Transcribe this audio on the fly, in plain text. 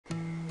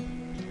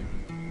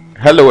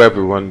Hello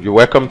everyone, you're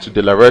welcome to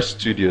Delaroy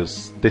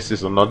Studios. This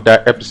is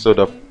another episode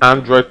of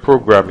Android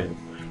programming.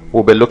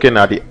 We'll be looking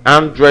at the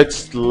Android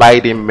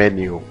sliding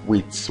menu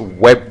with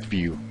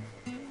WebView,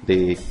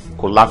 the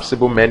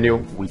collapsible menu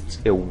with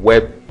a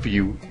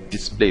WebView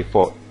display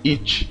for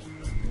each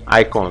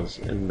icons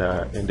in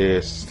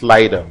the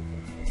slider.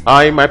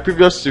 In my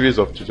previous series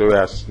of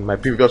tutorials,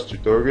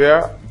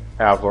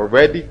 I have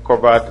already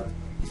covered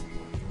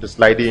the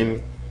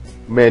sliding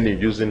menu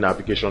using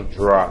navigation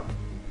drawer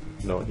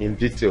in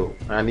detail,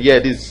 and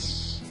here this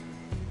is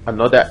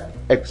another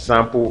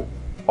example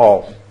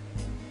of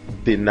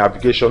the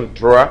navigation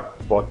drawer,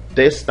 but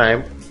this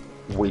time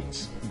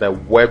with the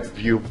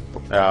WebView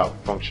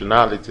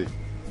functionality,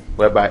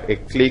 whereby a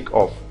click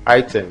of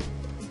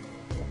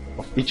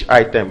each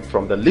item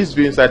from the list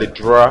view inside the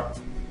drawer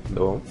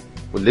will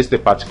list a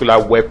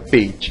particular web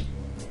page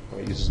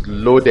is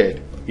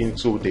loaded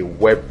into the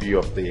web view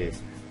of the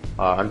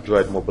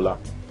Android mobile app.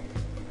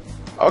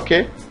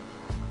 Okay,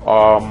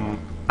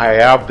 I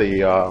have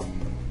the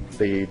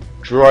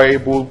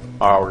drawable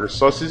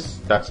resources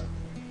that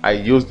I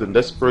used in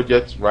this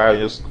project right on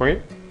your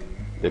screen: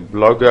 the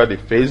Blogger, the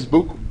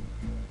Facebook,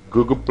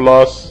 Google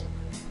Plus,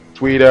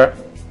 Twitter,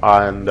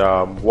 and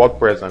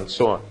WordPress, and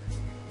so on.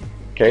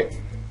 Okay,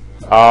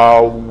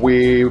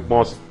 we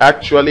must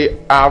actually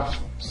have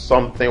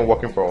something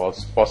working for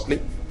us.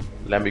 Firstly,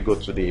 let me go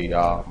to the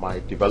my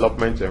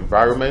development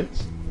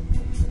environment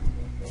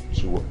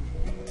to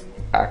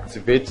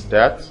activate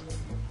that.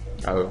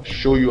 I'll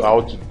show you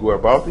how to go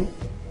about it.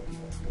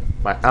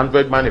 My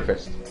Android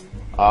manifest.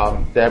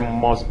 There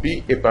must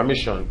be a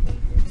permission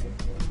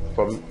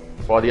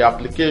for the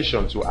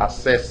application to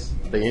access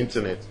the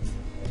internet.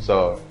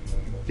 So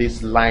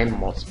this line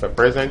must be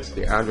present.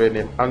 The Android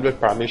name,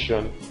 Android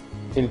permission,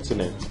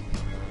 internet.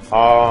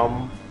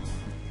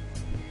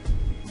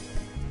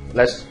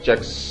 Let's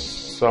check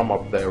some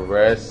of the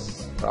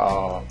rest.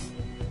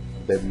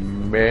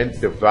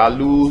 The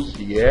values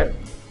here.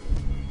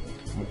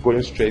 I'm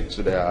going straight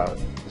to the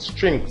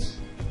strings,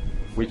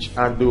 which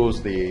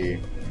handles the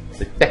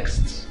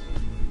text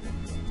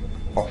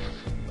of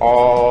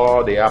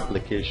all the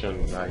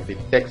application, like the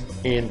text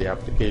in the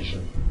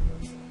application.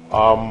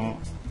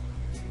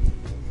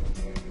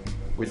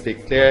 We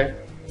declare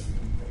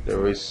the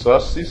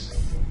resources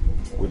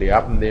with the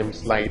app name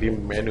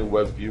sliding menu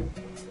WebView.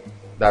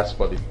 That's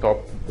for the top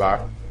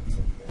bar.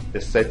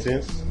 The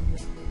settings,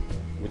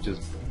 which is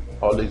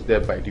always there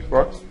by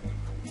default.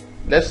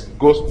 Let's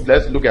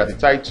look at the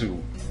title.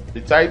 The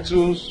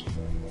titles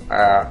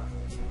are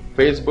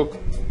Facebook,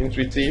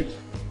 Intuitive,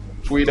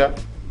 Twitter,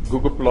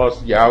 Google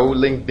Plus, Yahoo,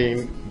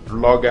 LinkedIn,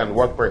 Blogger, and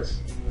WordPress.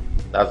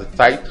 That's the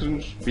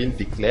titles being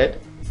declared.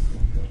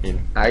 In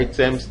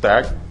items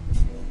tag,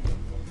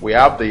 we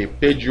have the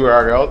page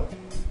URL.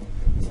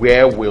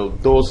 Where will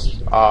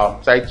those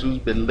titles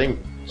be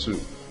linked to?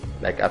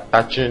 Like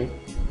attaching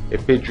a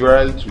page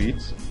URL to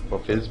it for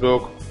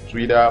Facebook,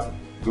 Twitter,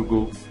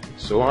 Google, and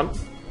so on.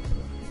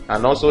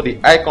 And also the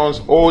icons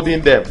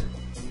holding them.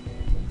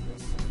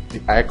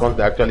 The icons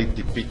that actually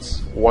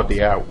depicts what they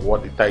are,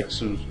 what the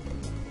titles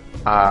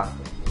are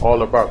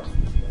all about.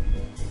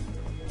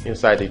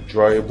 Inside the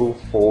drawable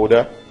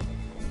folder,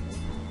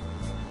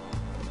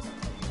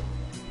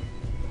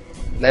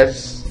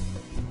 let's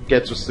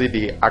get to see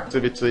the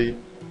activity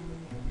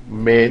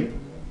main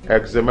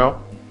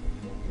XML,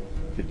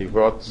 the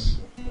default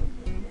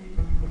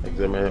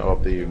XML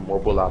of the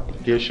mobile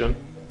application.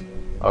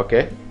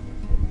 Okay,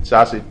 it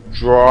has a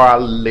drawer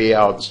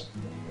layout.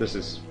 This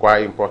is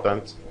quite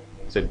important.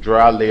 It's a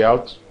drawer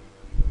layout,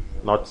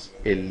 not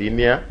a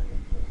linear.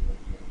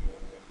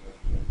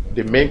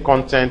 The main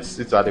content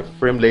sits at the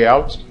frame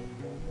layout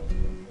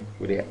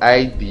with the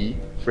ID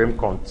frame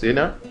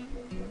container,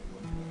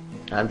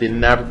 and the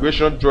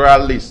navigation drawer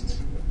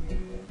list,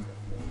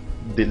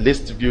 the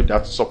list view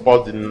that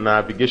supports the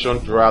navigation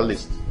drawer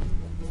list.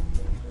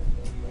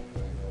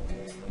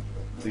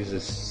 This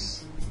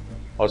is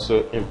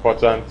also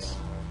important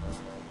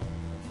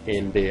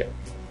in the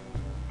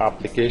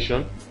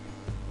application.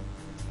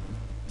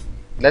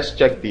 Let's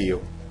check the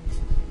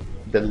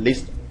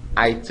list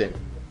item.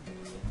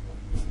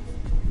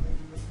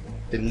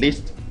 The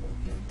list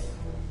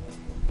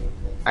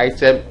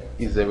item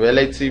is a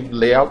relative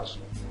layout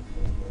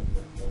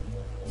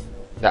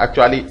that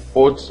actually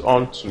holds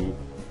on to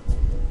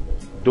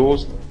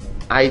those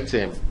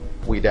items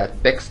with a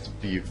text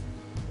view,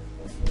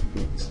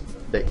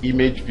 with the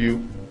image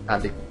view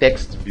and the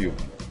text view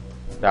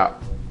that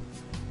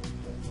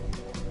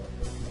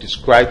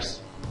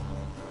describes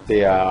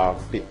the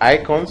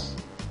icons.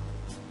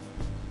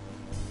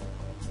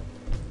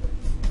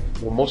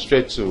 We'll move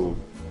straight to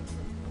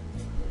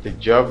the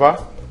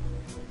Java.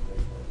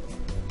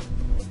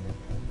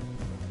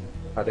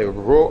 At the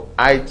row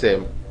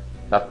item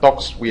that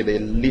talks with a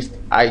list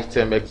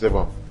item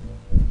XML.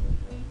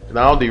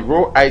 Now the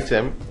row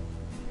item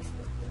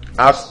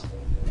has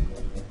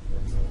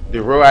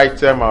the row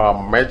item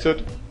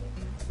method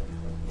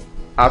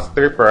has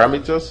three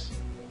parameters: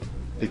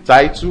 the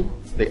title,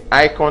 the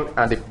icon,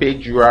 and the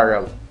page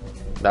URL.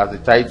 That's the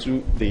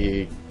title,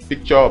 the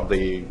picture of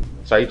the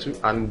title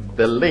and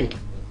the link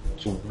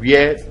to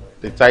where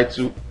the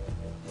title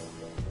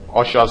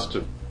ushers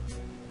to.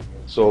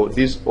 So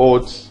this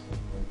holds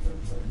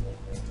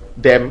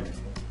them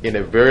in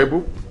a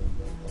variable.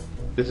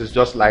 This is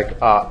just like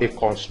a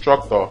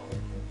constructor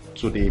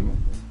to the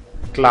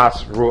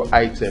class row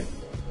item.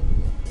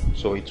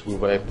 So it will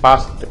be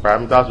passed, the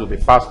parameters will be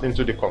passed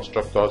into the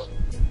constructors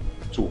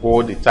to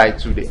hold the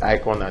title, the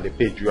icon, and the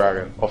page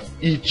URL of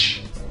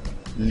each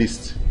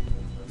list.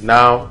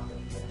 Now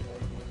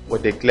we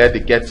declare the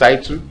get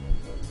title,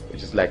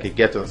 which is like a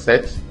get and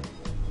set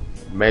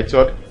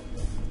method.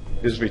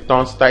 This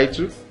returns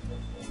title.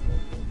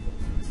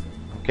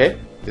 Okay,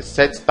 the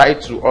set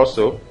title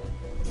also.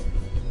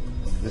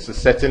 This is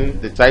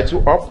setting the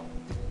title up.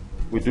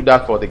 We do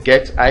that for the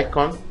get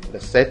icon, the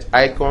set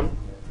icon.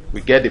 We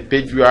get the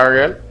page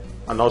URL,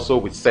 and also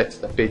we set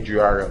the page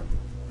URL.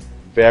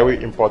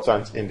 Very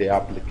important in the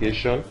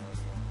application.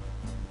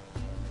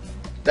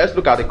 Let's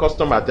look at the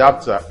custom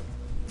adapter.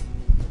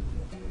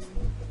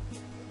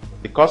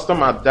 The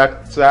custom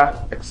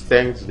adapter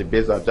extends the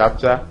base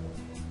adapter,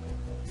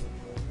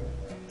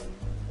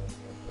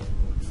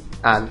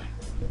 and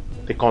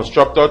the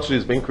constructor too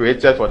is being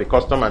created for the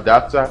custom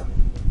adapter,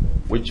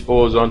 which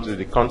holds on to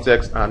the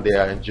context and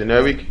the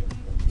generic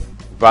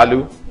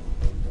value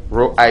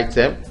row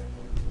item.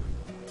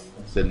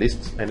 It's a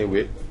list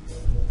anyway.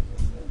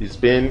 It's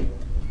been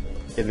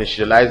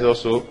initialized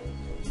also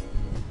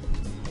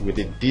with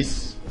the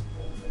this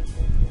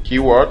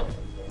keyword.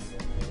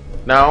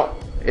 Now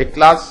a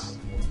class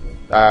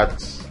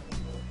that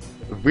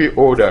view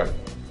holder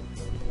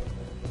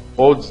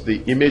holds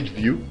the image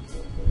view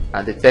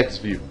and the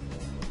text view.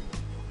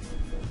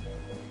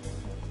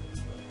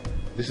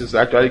 This is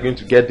actually going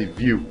to get the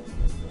view.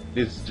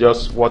 This is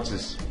just what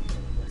is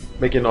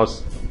making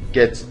us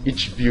get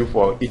each view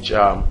for each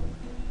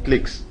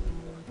clicks.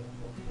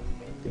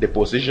 The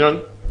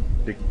position,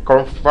 the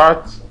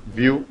convert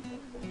view,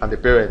 and the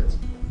parent.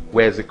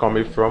 Where is it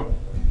coming from?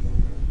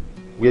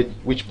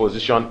 Which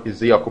position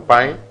is he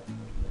occupying?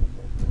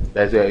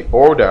 There's a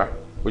order,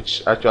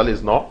 which actually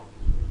is not.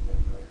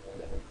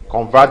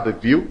 Convert the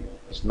view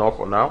is not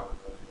for now.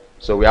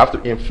 So we have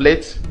to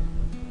inflate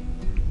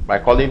by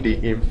calling the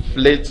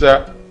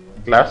inflator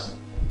class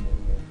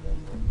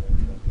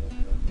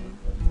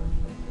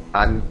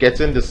and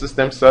getting the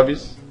system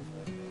service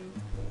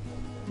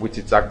with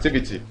its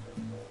activity.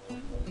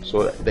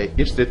 So the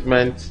if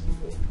statement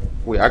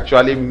will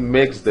actually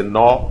makes the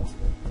null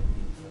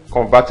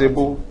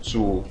convertible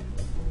to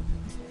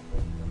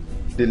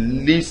the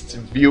list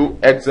view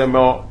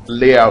XML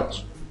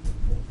layout,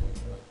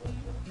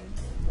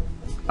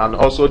 and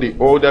also the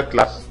older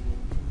class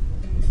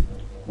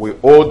will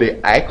hold the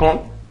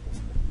icon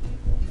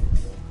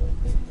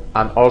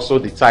and also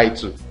the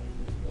title.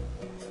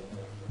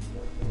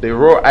 The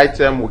row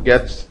item will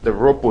get the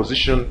row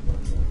position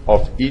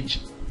of each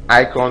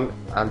icon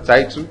and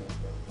title,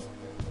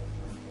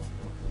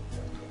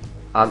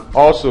 and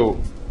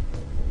also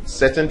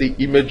setting the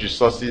image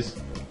resources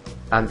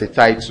and the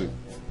title.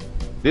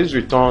 This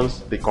returns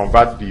the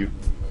convert view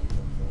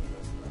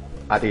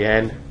at the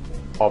end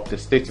of the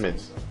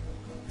statement.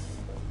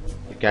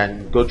 You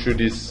can go through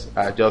this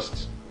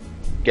just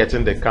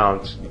getting the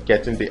count,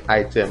 getting the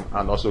item,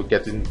 and also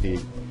getting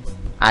the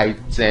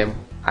item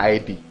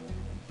ID.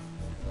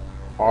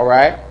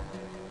 Alright,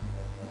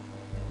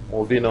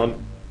 moving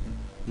on.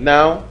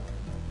 Now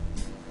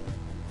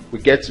we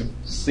get to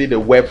see the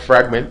web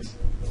fragment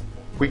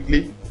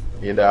quickly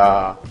in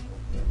the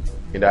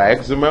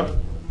XML.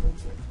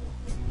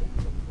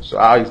 So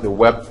how is the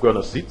web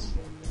gonna sit?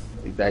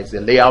 There is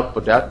a layout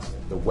for that,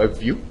 the web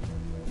view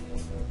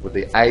with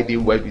the ID.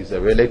 Web is a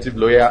relative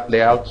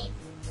layout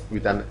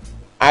with an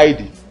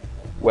ID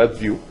web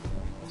view.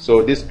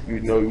 So this,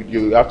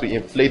 you have to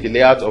inflate the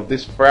layout of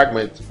this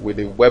fragment with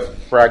the web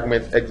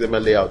fragment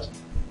XML layout,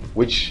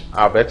 which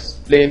I've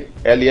explained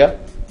earlier.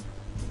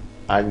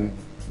 And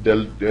the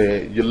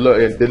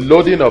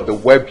loading of the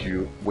web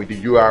view with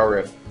the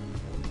URL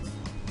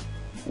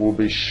will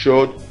be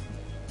shown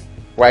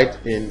right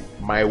in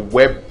my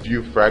web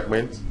view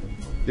fragment.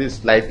 This is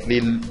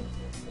slightly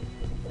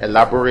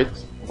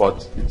elaborate,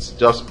 but it's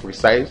just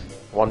precise,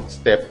 one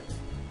step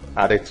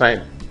at a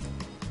time.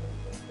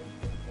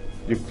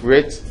 You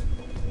create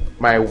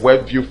my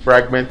web view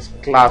fragment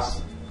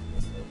class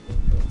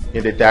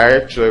in the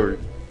directory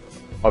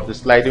of the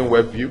sliding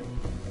web view.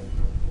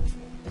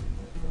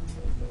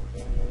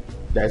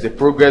 There is a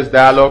progress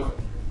dialog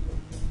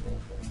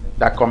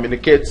that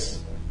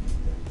communicates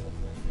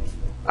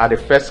at the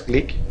first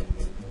click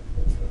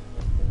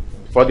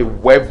before the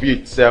web view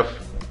itself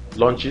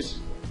launches.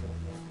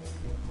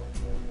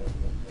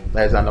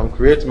 There is an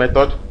onCreate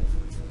method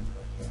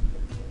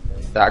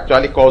that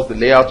actually calls the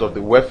layout of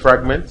the web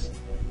fragment,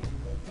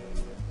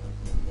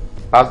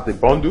 passes the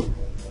bundle,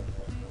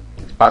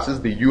 it passes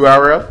the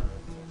URL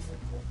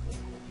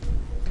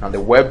and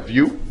the web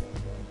view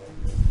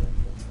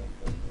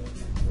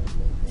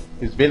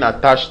is being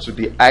attached to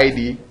the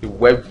ID, the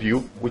web view,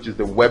 which is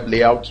the web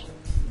layout.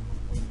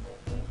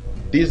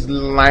 This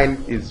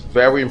line is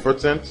very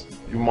important.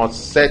 You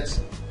must set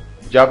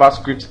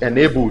JavaScript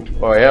enabled,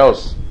 or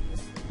else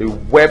the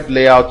web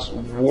layout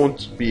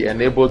won't be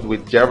enabled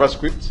with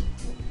JavaScript.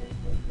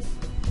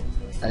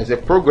 As a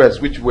progress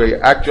which we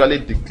actually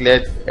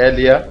declared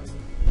earlier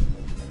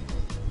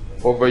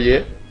over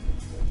here.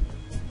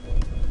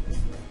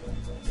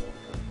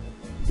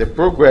 The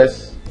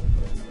progress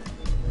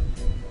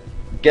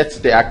gets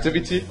the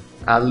activity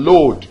and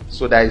load,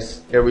 so there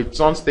is a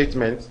return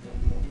statement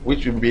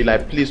which will be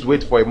like, please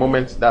wait for a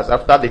moment. That's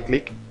after the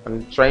click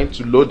and trying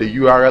to load the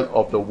URL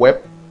of the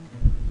web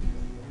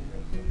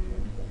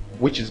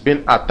which is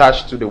being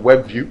attached to the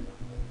web view.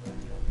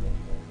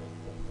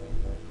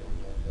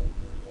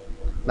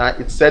 Now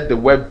it said the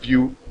web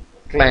view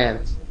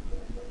client,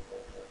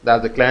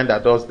 that's the client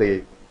that does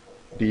the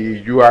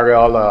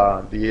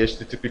URL, the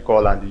HTTP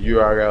call and the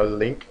URL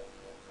link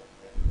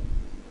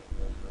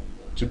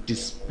to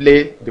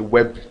display the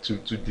web, to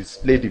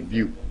display the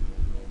view.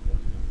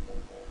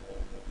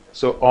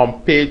 So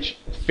on page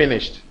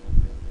finished,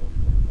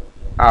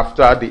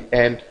 after the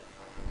end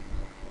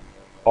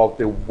of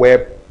the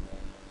web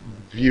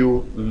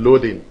view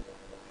loading,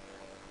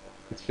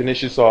 it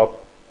finishes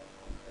up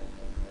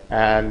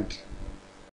and